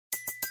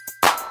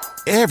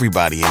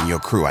Everybody in your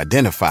crew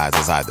identifies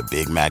as either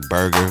Big Mac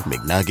Burger,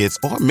 McNuggets,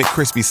 or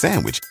McCrispy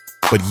Sandwich.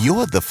 But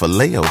you're the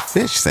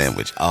Filet-O-Fish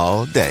Sandwich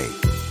all day.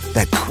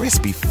 That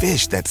crispy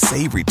fish, that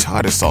savory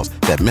tartar sauce,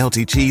 that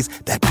melty cheese,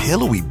 that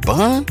pillowy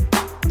bun.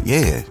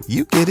 Yeah,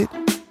 you get it.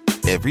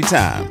 Every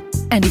time.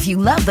 And if you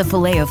love the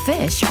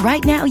Filet-O-Fish,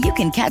 right now you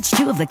can catch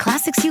two of the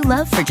classics you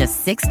love for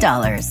just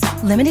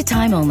 $6. Limited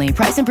time only.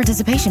 Price and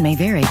participation may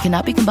vary.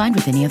 Cannot be combined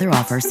with any other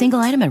offer. Single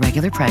item at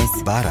regular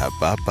price.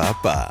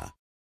 Ba-da-ba-ba-ba.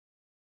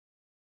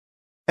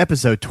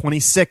 Episode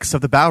 26 of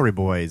the Bowery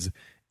Boys.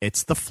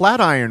 It's the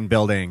Flatiron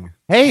Building.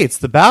 Hey, it's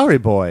the Bowery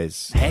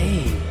Boys.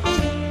 Hey.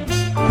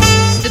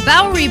 The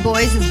Bowery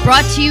Boys is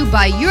brought to you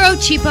by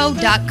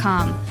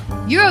Eurocheapo.com.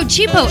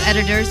 Eurocheapo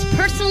editors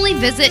personally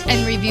visit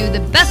and review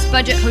the best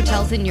budget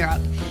hotels in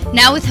Europe,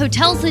 now with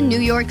hotels in New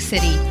York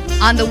City,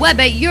 on the web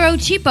at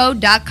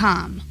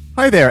Eurocheapo.com.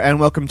 Hi there, and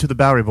welcome to the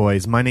Bowery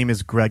Boys. My name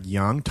is Greg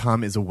Young.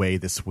 Tom is away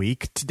this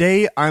week.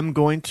 Today, I'm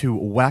going to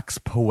wax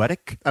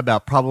poetic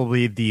about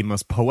probably the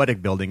most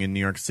poetic building in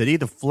New York City,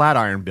 the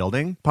Flatiron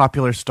Building,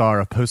 popular star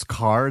of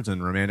postcards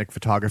and romantic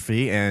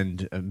photography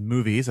and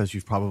movies, as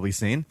you've probably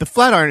seen. The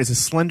Flatiron is a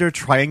slender,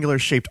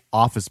 triangular-shaped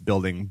office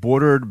building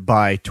bordered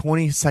by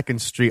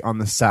 22nd Street on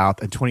the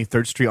south and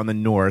 23rd Street on the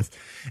north,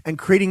 and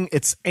creating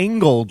its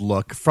angled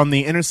look from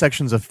the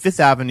intersections of Fifth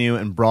Avenue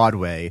and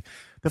Broadway.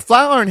 The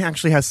Flatiron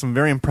actually has some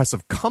very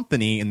impressive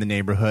company in the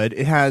neighborhood.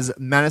 It has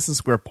Madison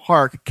Square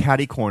Park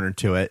catty-corner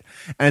to it,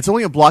 and it's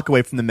only a block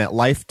away from the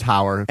MetLife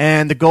Tower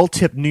and the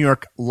gold-tipped New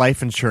York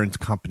Life Insurance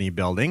Company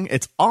building.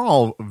 It's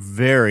all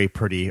very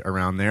pretty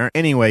around there,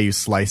 any way you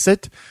slice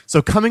it.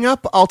 So coming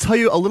up, I'll tell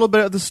you a little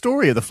bit of the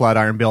story of the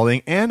Flatiron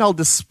Building, and I'll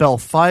dispel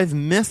 5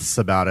 myths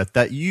about it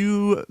that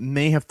you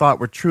may have thought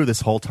were true this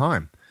whole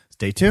time.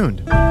 Stay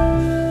tuned.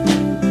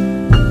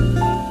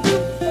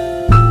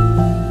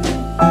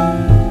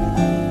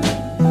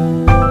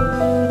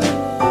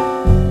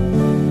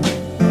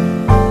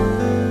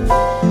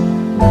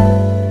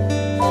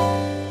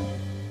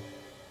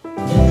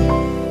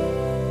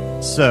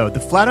 So, the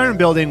Flatiron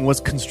Building was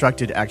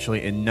constructed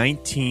actually in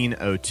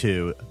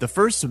 1902. The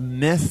first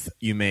myth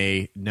you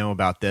may know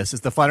about this is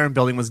the Flatiron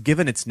Building was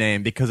given its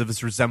name because of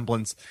its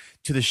resemblance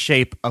to the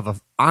shape of an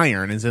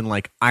iron, as in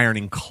like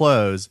ironing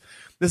clothes.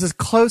 This is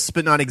close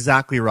but not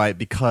exactly right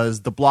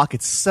because the block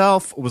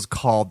itself was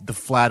called the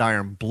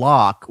Flatiron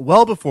Block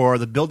well before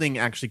the building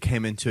actually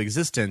came into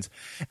existence.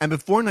 And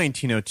before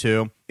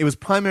 1902, it was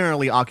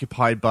primarily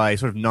occupied by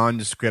sort of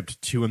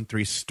nondescript 2- and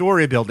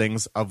 3-story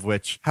buildings, of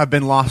which have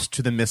been lost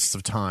to the mists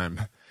of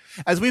time.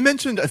 As we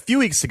mentioned a few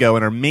weeks ago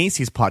in our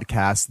Macy's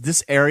podcast,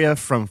 this area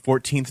from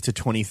 14th to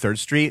 23rd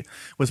Street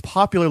was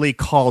popularly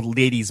called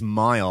Ladies'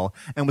 Mile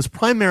and was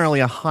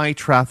primarily a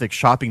high-traffic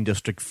shopping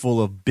district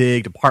full of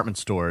big department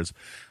stores.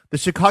 The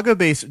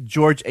Chicago-based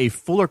George A.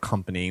 Fuller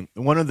Company,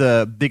 one of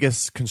the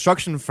biggest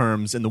construction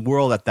firms in the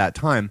world at that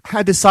time,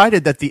 had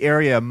decided that the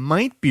area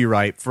might be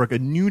ripe for a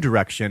new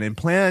direction and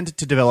planned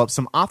to develop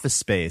some office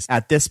space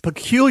at this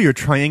peculiar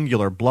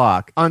triangular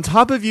block. On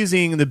top of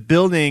using the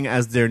building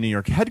as their New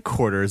York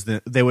headquarters,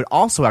 they would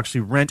also actually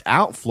rent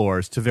out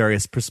floors to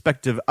various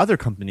prospective other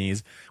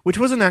companies, which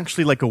wasn't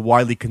actually like a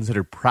widely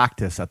considered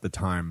practice at the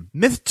time.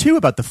 Myth 2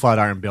 about the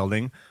Flatiron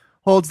Building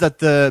holds that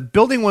the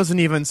building wasn't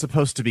even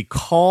supposed to be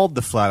called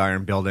the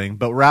Flatiron Building,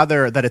 but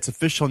rather that its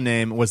official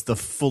name was the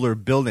Fuller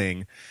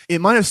Building.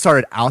 It might have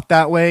started out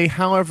that way.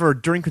 However,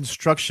 during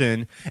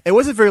construction, it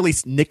was at very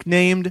least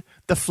nicknamed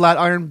the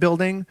Flatiron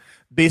Building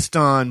based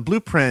on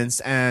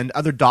blueprints and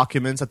other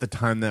documents at the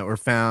time that were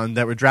found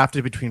that were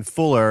drafted between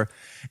Fuller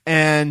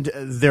and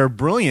their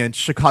brilliant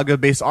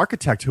Chicago-based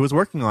architect who was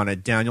working on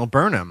it, Daniel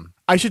Burnham.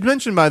 I should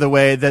mention, by the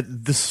way,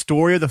 that the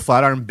story of the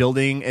Flatiron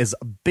Building is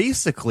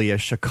basically a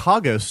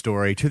Chicago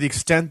story to the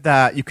extent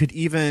that you could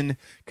even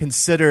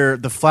consider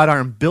the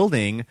Flatiron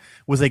Building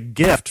was a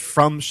gift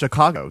from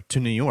Chicago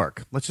to New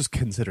York. Let's just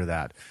consider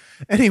that.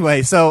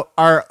 Anyway, so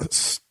our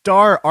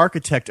star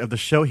architect of the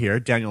show here,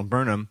 Daniel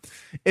Burnham,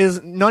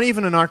 is not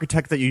even an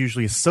architect that you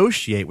usually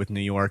associate with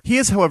New York. He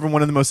is, however,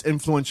 one of the most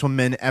influential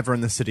men ever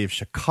in the city of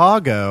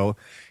Chicago.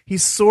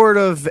 He's sort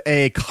of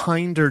a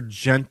kinder,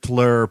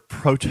 gentler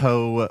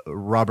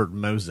proto-Robert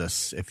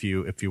Moses, if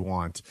you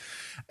want.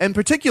 In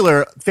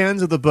particular,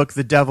 fans of the book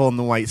The Devil in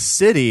the White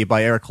City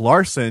by Eric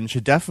Larson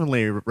should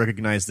definitely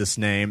recognize this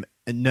name.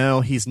 And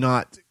no, he's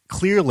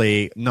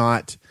clearly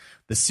not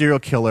the serial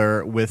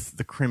killer with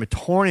the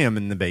crematorium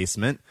in the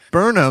basement.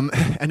 Burnham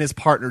and his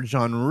partner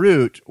John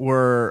Root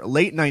were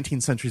late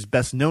 19th century's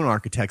best-known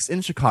architects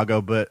in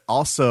Chicago, but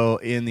also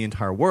in the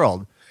entire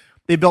world.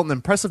 They built an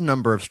impressive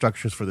number of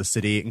structures for the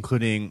city,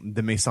 including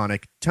the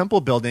Masonic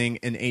Temple building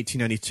in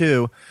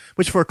 1892,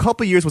 which for a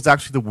couple years was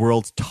actually the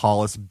world's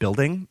tallest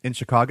building in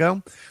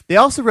Chicago. They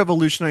also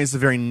revolutionized the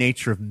very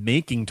nature of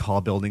making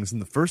tall buildings in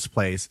the first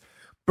place.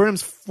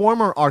 Burnham's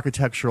former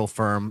architectural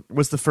firm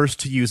was the first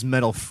to use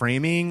metal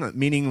framing,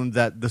 meaning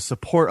that the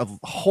support of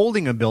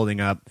holding a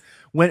building up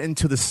went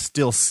into the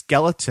steel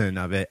skeleton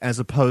of it as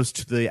opposed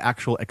to the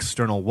actual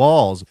external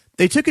walls.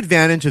 They took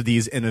advantage of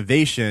these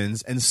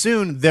innovations, and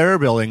soon their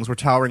buildings were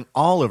towering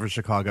all over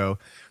Chicago.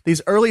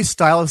 These early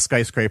style of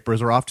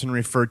skyscrapers are often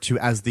referred to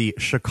as the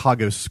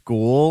Chicago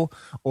School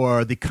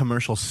or the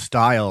commercial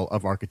style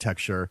of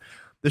architecture.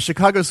 The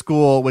Chicago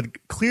School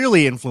would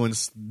clearly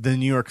influence the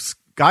New York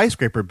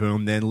skyscraper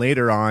boom then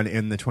later on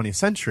in the 20th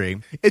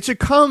century. It should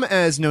come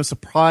as no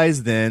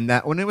surprise then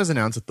that when it was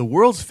announced that the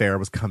World's Fair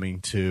was coming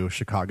to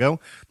Chicago,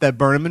 that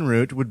Burnham and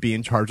Root would be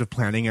in charge of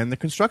planning and the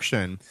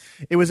construction.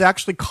 It was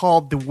actually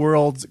called the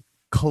World's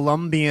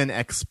Columbian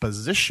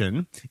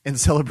Exposition in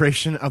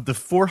celebration of the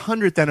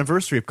 400th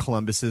anniversary of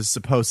Columbus's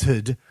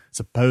supposed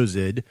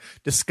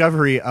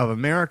discovery of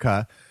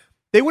America.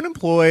 They would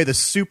employ the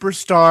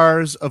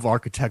superstars of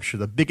architecture,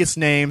 the biggest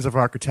names of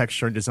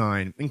architecture and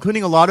design,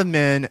 including a lot of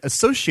men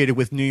associated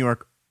with New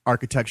York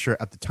architecture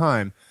at the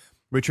time.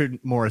 Richard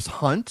Morris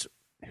Hunt,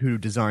 who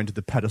designed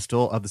the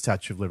pedestal of the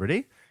Statue of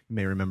Liberty. You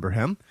may remember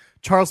him.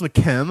 Charles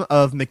McKim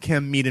of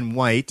McKim, Mead and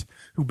White,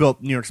 who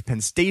built New York's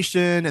Penn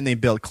Station, and they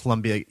built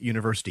Columbia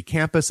University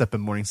campus up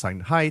in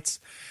Morningside Heights.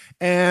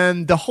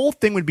 And the whole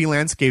thing would be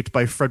landscaped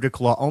by Frederick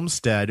Law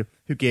Olmsted,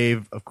 who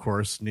gave, of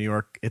course, New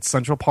York its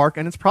Central Park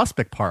and its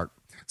Prospect Park.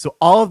 So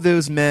all of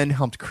those men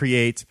helped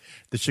create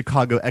the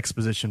Chicago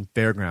Exposition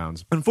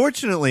Fairgrounds.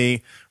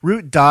 Unfortunately,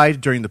 Root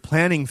died during the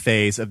planning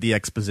phase of the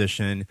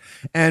exposition,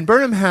 and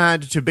Burnham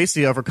had to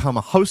basically overcome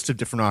a host of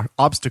different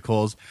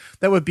obstacles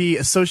that would be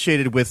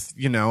associated with,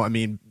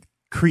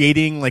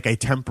 creating like a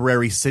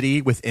temporary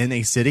city within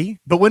a city.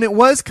 But when it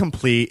was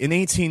complete in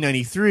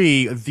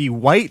 1893, the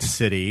White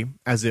City,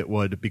 as it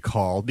would be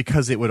called,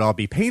 because it would all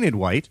be painted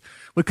white,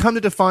 would come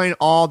to define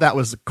all that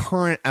was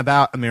current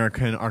about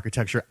American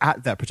architecture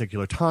at that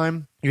particular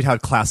time. You'd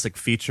have classic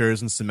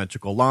features and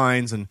symmetrical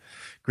lines and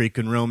Greek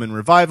and Roman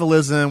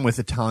revivalism with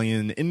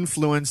Italian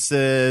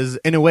influences.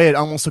 In a way, it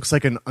almost looks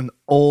like an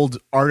old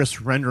artist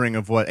rendering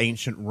of what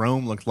ancient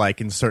Rome looked like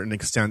in certain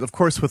extent. Of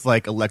course, with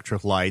like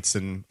electric lights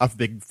and a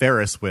big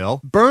Ferris wheel.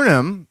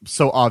 Burnham,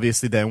 so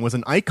obviously then, was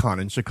an icon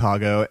in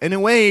Chicago. In a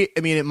way,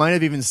 it might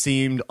have even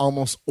seemed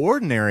almost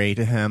ordinary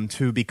to him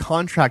to be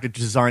contracted to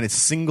design a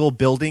single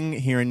building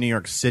here in New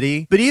York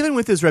City. But even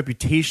with his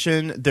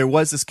reputation, there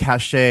was this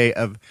cachet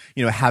of,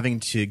 having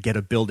to get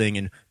a building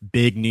in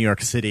big New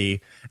York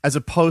City, as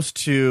opposed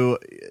to,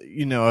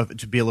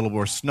 to be a little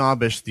more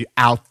snobbish, the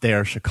out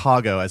there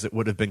Chicago, as it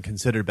would have been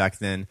considered back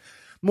then.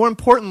 More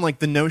important, like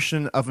the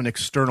notion of an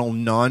external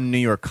non-New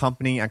York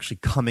company actually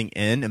coming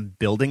in and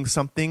building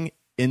something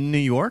in New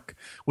York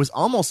was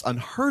almost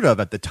unheard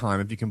of at the time,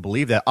 if you can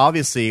believe that.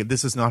 Obviously,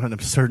 this is not an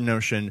absurd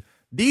notion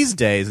these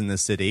days in the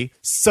city.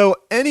 So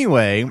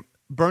anyway,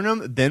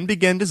 Burnham then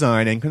began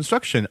design and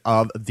construction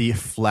of the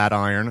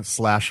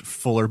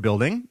Flatiron/Fuller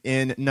Building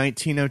in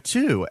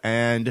 1902.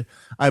 And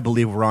I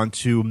believe we're on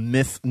to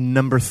myth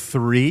number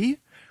 3,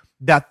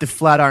 that the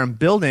Flatiron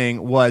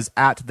Building was,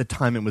 at the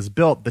time it was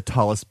built, the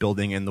tallest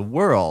building in the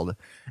world.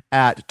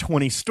 At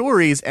 20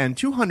 stories and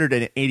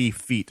 280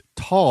 feet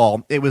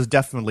tall, it was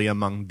definitely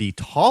among the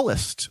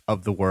tallest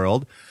of the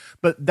world.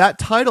 But that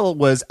title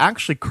was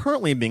actually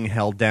currently being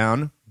held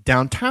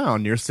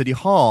downtown near City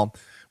Hall,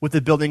 with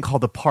a building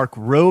called the Park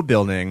Row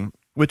Building,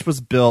 which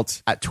was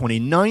built at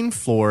 29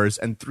 floors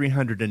and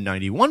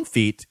 391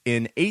 feet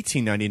in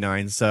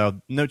 1899, so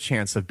no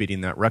chance of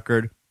beating that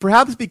record.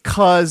 Perhaps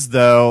because,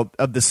 though,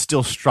 of the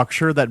steel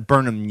structure that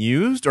Burnham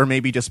used, or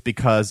maybe just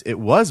because it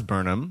was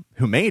Burnham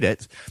who made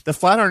it, the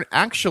Flatiron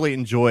actually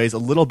enjoys a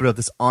little bit of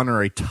this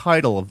honorary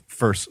title of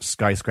first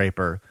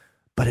skyscraper,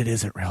 but it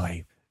isn't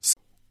really.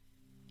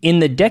 In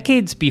the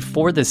decades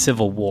before the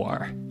Civil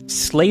War,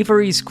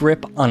 slavery's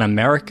grip on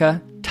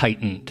America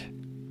tightened.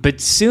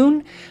 But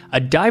soon, a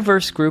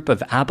diverse group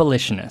of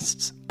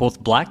abolitionists, both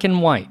black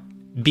and white,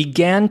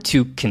 began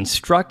to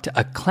construct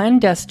a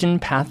clandestine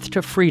path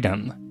to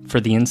freedom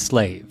for the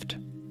enslaved.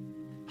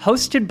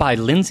 Hosted by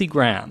Lindsey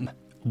Graham,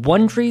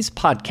 Wondery's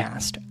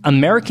podcast,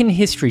 American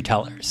History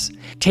Tellers,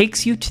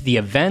 takes you to the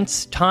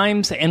events,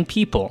 times, and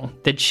people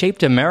that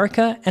shaped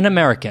America and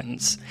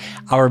Americans,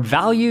 our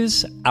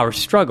values, our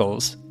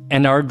struggles,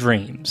 and our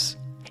dreams.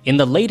 In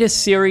the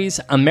latest series,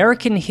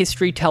 American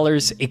History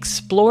Tellers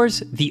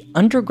explores the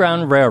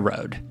Underground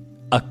Railroad,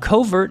 a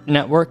covert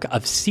network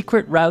of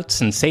secret routes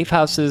and safe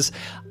houses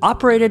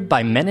operated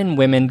by men and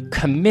women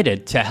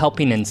committed to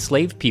helping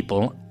enslaved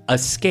people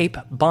escape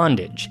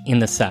bondage in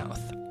the South.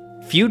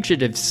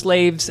 Fugitive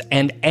slaves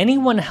and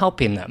anyone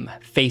helping them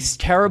face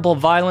terrible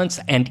violence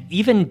and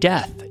even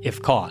death if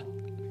caught.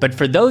 But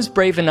for those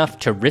brave enough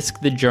to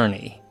risk the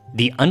journey,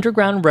 the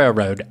Underground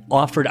Railroad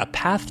offered a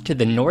path to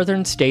the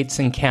northern states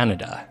and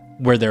Canada,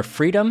 where their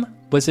freedom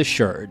was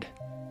assured.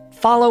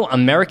 Follow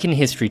American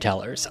History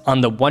Tellers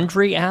on the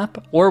Wondery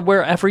app or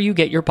wherever you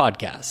get your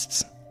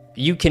podcasts.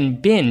 You can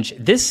binge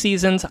this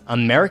season's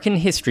American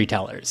History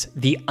Tellers,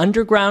 The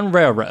Underground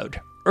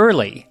Railroad,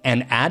 early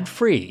and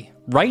ad-free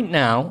right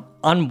now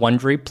on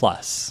Wondery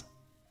Plus.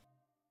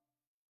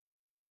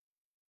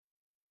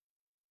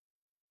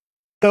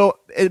 So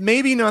it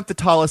may be not the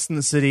tallest in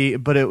the city,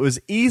 but it was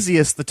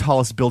easiest the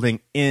tallest building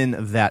in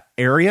that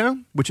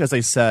area, which, as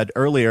I said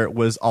earlier,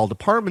 was all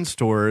department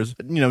stores,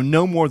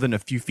 no more than a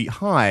few feet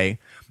high.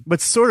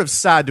 What's sort of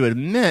sad to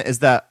admit is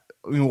that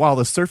while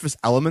the surface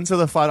elements of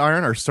the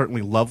Flatiron are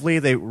certainly lovely,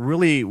 they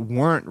really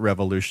weren't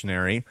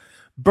revolutionary.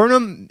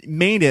 Burnham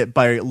made it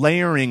by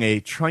layering a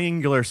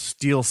triangular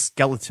steel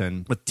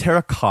skeleton with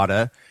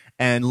terracotta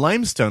and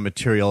limestone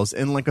materials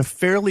in like a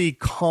fairly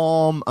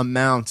calm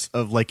amount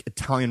of like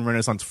Italian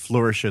Renaissance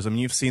flourishes. I mean,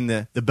 you've seen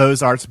the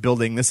Beaux-Arts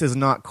building. This is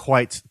not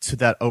quite to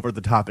that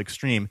over-the-top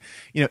extreme.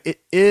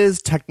 It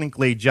is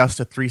technically just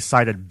a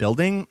three-sided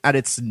building. At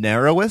its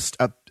narrowest,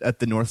 up at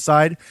the north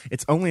side,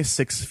 it's only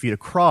 6 feet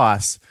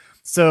across.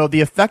 So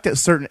the effect at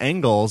certain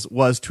angles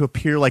was to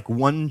appear like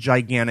one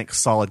gigantic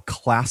solid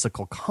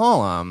classical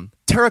column.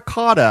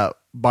 Terracotta,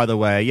 by the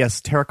way,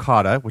 yes,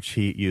 terracotta, which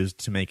he used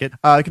to make it.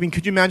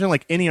 Could you imagine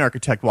like any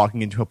architect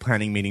walking into a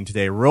planning meeting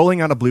today,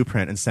 rolling out a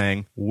blueprint and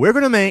saying, we're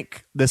going to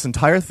make this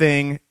entire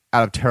thing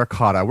out of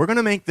terracotta. We're going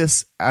to make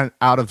this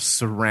out of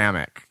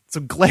ceramic. So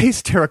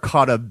glazed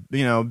terracotta,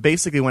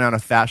 basically went out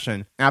of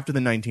fashion after the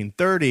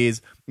 1930s,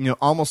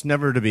 almost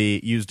never to be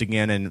used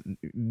again in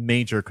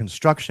major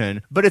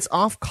construction. But its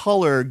off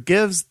color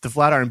gives the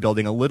Flatiron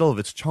Building a little of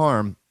its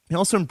charm. It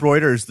also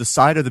embroiders the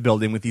side of the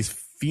building with these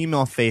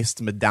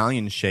female-faced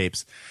medallion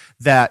shapes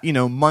that,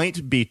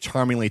 might be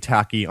charmingly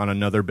tacky on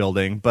another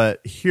building,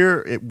 but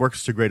here it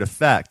works to great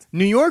effect.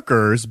 New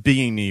Yorkers,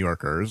 being New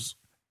Yorkers,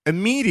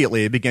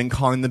 immediately began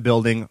calling the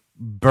building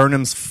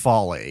Burnham's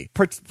Folly,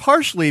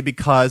 partially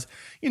because,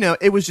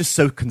 it was just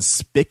so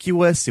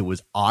conspicuous, it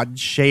was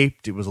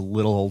odd-shaped, it was a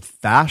little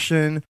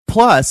old-fashioned.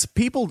 Plus,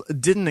 people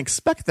didn't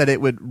expect that it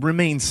would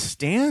remain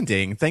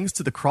standing thanks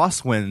to the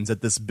crosswinds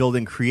that this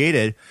building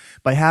created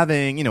by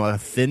having, a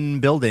thin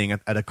building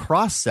at a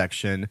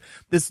cross-section.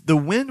 The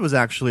wind was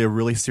actually a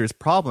really serious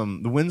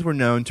problem. The winds were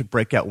known to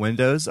break out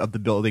windows of the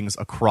buildings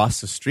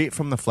across the street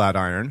from the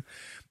Flatiron.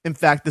 In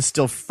fact, the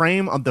steel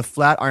frame of the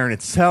Flatiron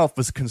itself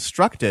was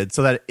constructed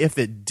so that if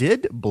it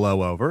did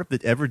blow over, if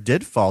it ever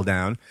did fall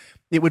down,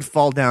 it would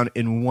fall down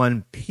in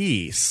one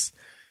piece.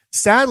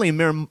 Sadly,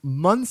 mere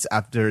months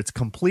after its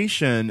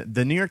completion,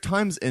 the New York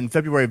Times in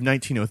February of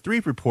 1903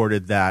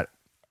 reported that,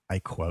 I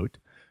quote,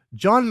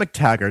 John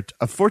McTaggart,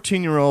 a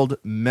 14-year-old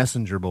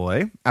messenger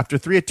boy, after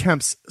 3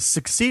 attempts,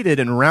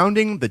 succeeded in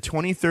rounding the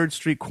 23rd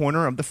Street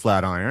corner of the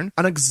Flatiron.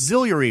 An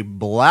auxiliary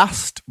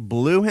blast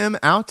blew him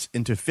out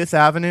into Fifth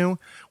Avenue,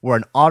 where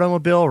an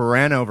automobile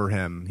ran over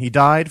him. He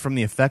died from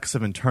the effects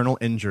of internal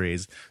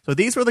injuries. So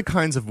these were the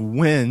kinds of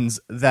winds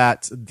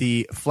that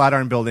the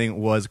Flatiron Building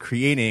was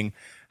creating.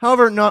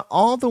 However, not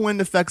all the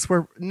wind effects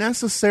were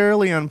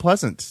necessarily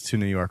unpleasant to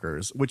New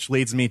Yorkers, which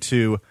leads me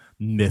to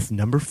myth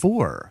number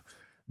 4.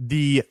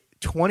 The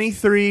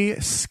 23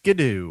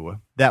 skidoo.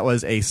 That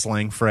was a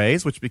slang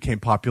phrase which became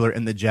popular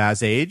in the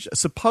Jazz Age.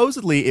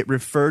 Supposedly, it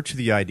referred to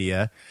the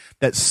idea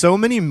that so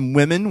many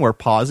women were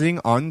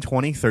pausing on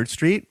 23rd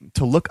Street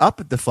to look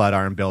up at the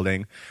Flatiron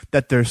Building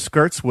that their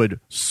skirts would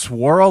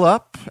swirl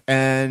up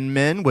and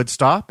men would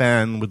stop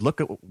and would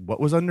look at what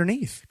was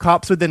underneath.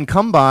 Cops would then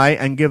come by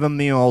and give them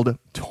the old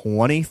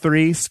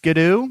 23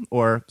 skidoo,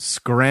 or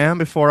scram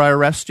before I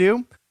arrest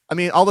you. I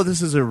mean, although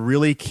this is a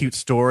really cute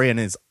story and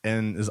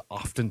is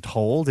often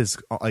told, is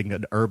like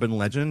an urban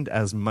legend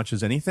as much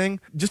as anything,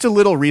 just a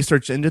little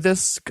research into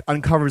this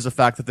uncovers the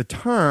fact that the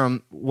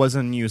term was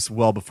in use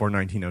well before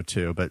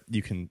 1902, but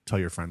you can tell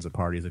your friends at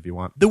parties if you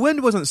want. The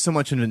wind wasn't so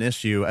much an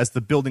issue as the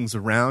buildings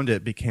around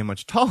it became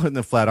much taller than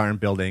the Flatiron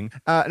Building.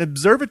 An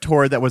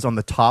observatory that was on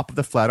the top of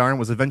the Flatiron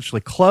was eventually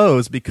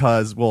closed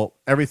because, well,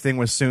 everything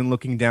was soon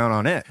looking down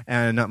on it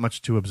and not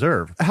much to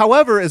observe.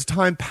 However, as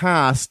time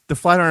passed, the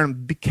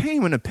Flatiron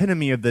became an epitome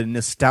of the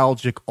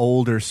nostalgic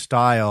older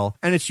style,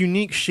 and its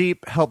unique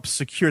shape helped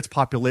secure its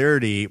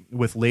popularity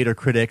with later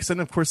critics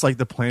and, of course, like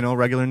the plain old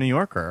regular New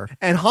Yorker.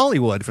 And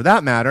Hollywood, for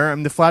that matter. I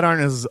mean, the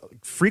Flatiron is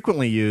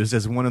frequently used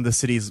as one of the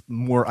city's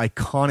more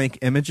iconic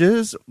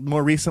images.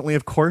 More recently,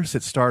 of course,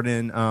 it starred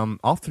in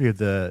all 3 of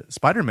the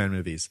Spider-Man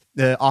movies.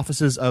 The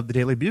offices of the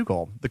Daily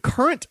Bugle. The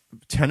current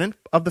tenant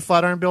of the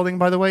Flatiron Building,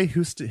 by the way,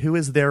 who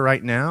is there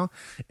right now?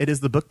 It is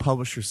the book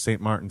publisher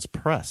St. Martin's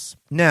Press.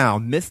 Now,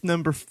 myth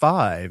number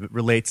 5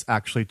 relates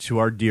actually to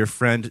our dear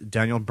friend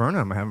Daniel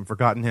Burnham. I haven't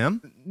forgotten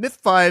him. Myth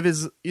 5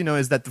 is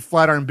that the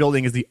Flatiron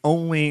Building is the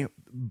only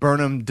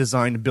Burnham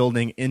designed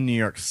building in New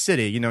York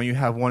City. You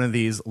have one of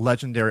these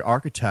legendary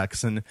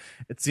architects, and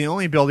it's the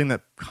only building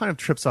that kind of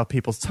trips off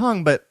people's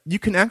tongue, but you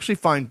can actually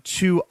find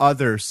 2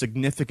 other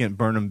significant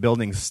Burnham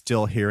buildings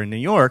still here in New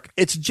York.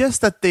 It's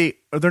just that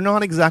they're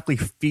not exactly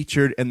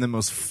featured in the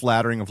most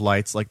flattering of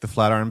lights like the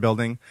Flatiron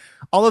Building,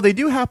 although they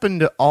do happen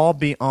to all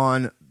be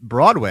on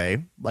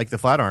Broadway, like the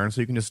Flatiron,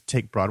 so you can just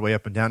take Broadway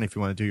up and down if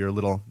you want to do your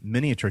little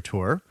miniature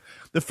tour.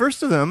 The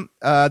first of them,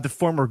 the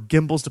former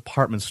Gimbel's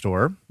department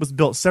store, was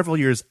built several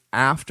years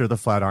after the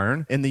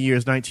Flatiron in the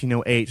years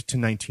 1908 to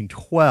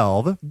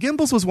 1912.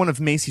 Gimbel's was one of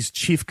Macy's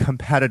chief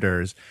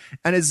competitors,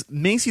 and as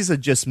Macy's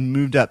had just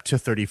moved up to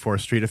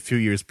 34th Street a few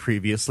years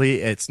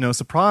previously, it's no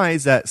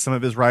surprise that some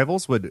of his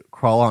rivals would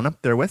crawl on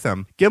up there with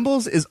him.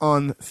 Gimbel's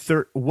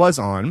was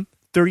on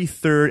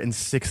 33rd and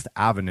 6th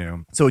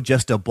Avenue, so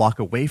just a block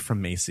away from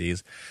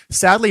Macy's.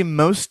 Sadly,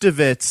 most of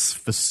its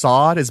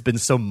facade has been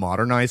so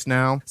modernized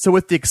now, so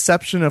with the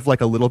exception of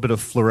like a little bit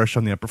of flourish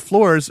on the upper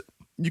floors,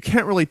 you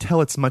can't really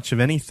tell it's much of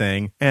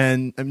anything,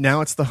 and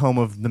now it's the home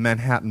of the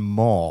Manhattan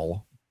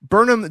Mall.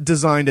 Burnham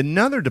designed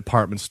another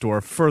department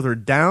store further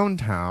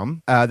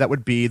downtown. That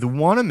would be the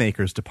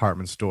Wanamaker's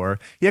department store.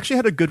 He actually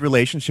had a good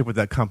relationship with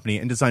that company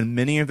and designed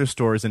many other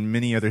stores in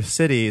many other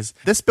cities.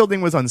 This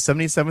building was on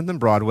 77th and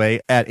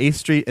Broadway at 8th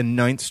Street and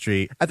 9th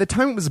Street. At the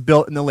time it was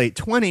built in the late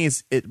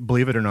 20s, it,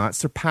 believe it or not,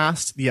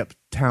 surpassed the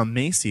Uptown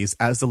Macy's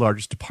as the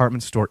largest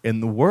department store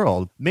in the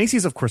world.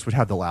 Macy's, of course, would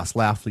have the last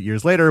laugh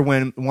years later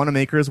when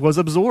Wanamaker's was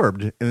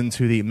absorbed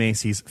into the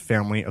Macy's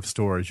family of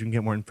stores. You can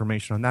get more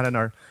information on that in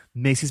our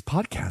Macy's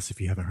podcast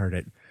if you haven't heard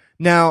it.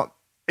 Now,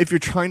 if you're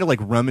trying to like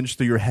rummage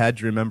through your head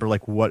to remember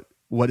like what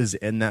is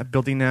in that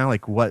building now,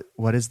 like what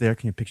is there?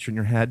 Can you picture in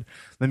your head?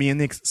 Let me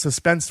end the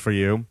suspense for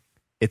you.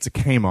 It's a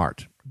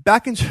Kmart.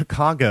 Back in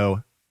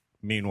Chicago,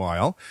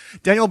 meanwhile,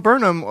 Daniel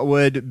Burnham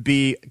would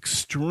be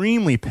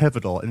extremely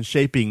pivotal in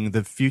shaping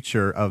the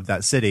future of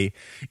that city.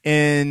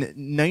 In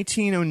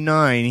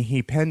 1909,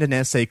 he penned an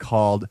essay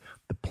called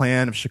The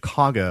Plan of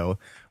Chicago,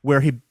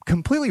 where he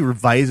completely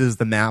revises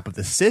the map of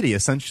the city,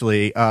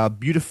 essentially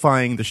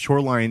beautifying the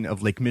shoreline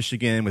of Lake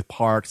Michigan with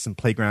parks and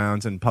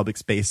playgrounds and public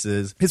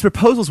spaces. His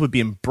proposals would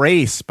be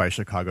embraced by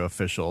Chicago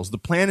officials. The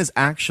plan is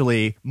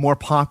actually more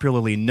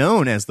popularly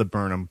known as the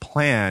Burnham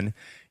Plan.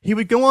 He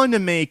would go on to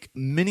make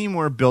many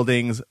more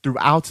buildings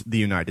throughout the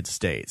United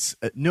States,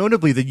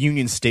 notably the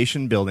Union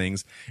Station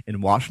buildings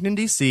in Washington,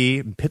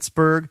 D.C.,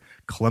 Pittsburgh,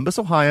 Columbus,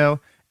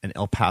 Ohio, and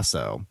El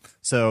Paso.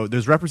 So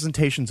there's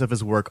representations of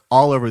his work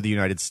all over the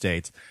United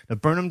States. Now,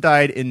 Burnham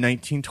died in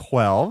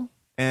 1912,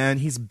 and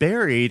he's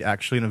buried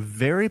actually in a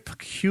very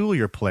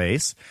peculiar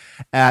place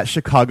at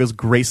Chicago's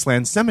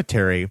Graceland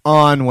Cemetery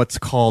on what's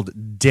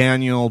called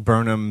Daniel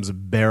Burnham's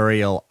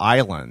Burial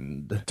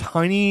Island.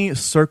 Tiny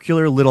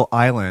circular little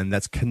island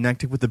that's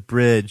connected with a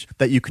bridge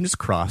that you can just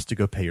cross to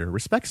go pay your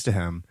respects to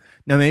him.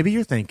 Now maybe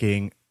you're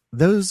thinking,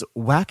 those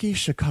wacky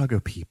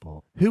Chicago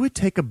people, who would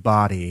take a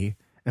body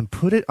and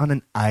put it on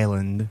an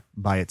island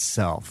by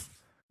itself?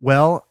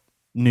 Well,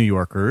 New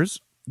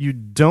Yorkers, you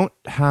don't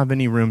have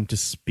any room to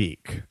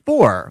speak.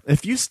 For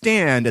if you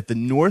stand at the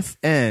north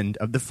end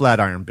of the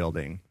Flatiron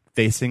Building,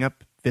 facing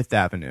up Fifth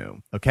Avenue,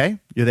 okay?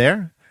 You're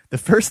there? The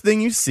first thing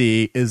you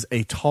see is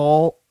a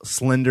tall,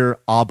 slender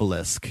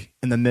obelisk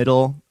in the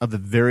middle of the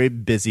very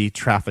busy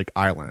traffic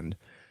island.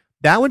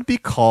 That would be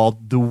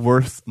called the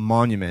Worth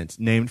Monument,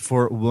 named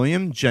for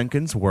William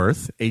Jenkins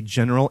Worth, a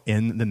general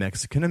in the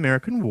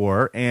Mexican-American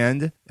War.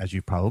 And, as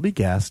you probably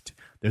guessed,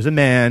 there's a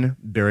man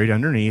buried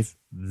underneath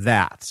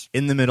that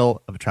in the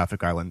middle of a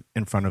traffic island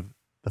in front of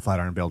the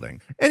Flatiron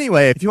Building.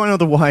 Anyway, if you want to know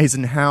the whys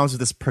and hows of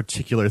this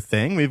particular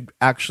thing, we've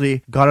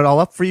actually got it all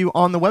up for you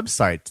on the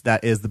website.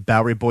 That is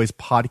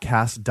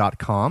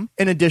theboweryboyspodcast.com.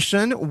 In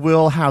addition,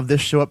 we'll have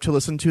this show up to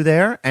listen to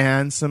there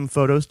and some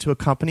photos to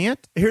accompany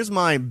it. Here's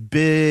my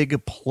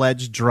big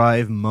pledge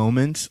drive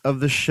moment of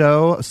the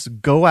show. So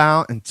go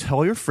out and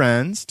tell your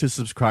friends to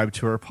subscribe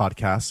to our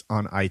podcast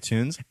on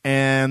iTunes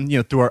and,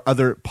 through our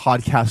other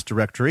podcast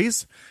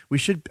directories.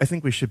 I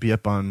think we should be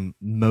up on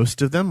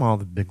most of them, all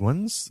the big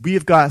ones. We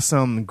have got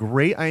some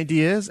great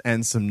ideas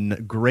and some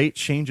great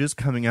changes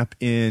coming up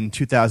in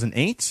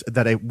 2008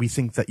 that we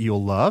think that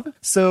you'll love.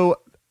 So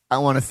I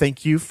want to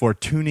thank you for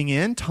tuning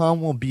in.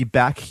 Tom will be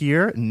back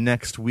here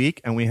next week,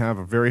 and we have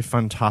a very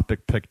fun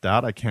topic picked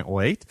out. I can't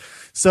wait.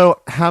 So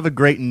have a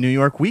great New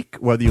York week,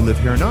 whether you live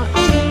here or not.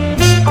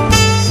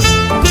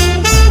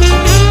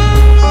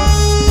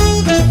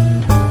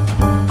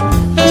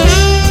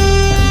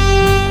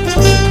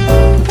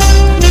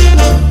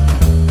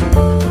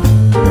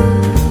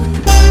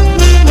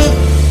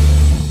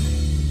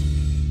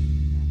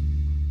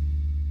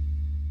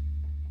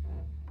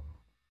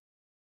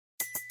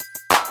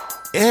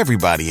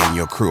 Everybody in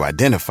your crew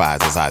identifies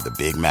as either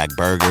Big Mac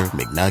Burger,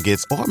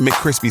 McNuggets, or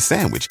McCrispy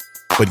Sandwich.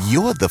 But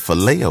you're the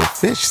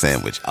Filet-O-Fish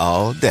Sandwich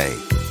all day.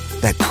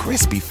 That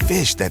crispy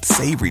fish, that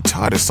savory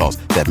tartar sauce,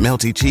 that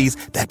melty cheese,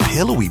 that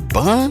pillowy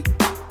bun.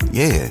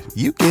 Yeah,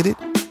 you get it.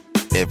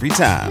 Every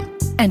time.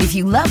 And if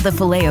you love the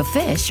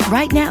Filet-O-Fish,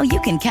 right now you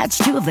can catch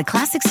two of the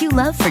classics you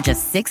love for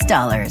just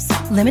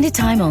 $6. Limited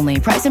time only.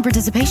 Price and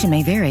participation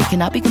may vary.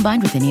 Cannot be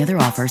combined with any other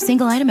offer.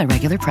 Single item at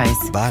regular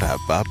price.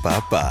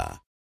 Ba-da-ba-ba-ba.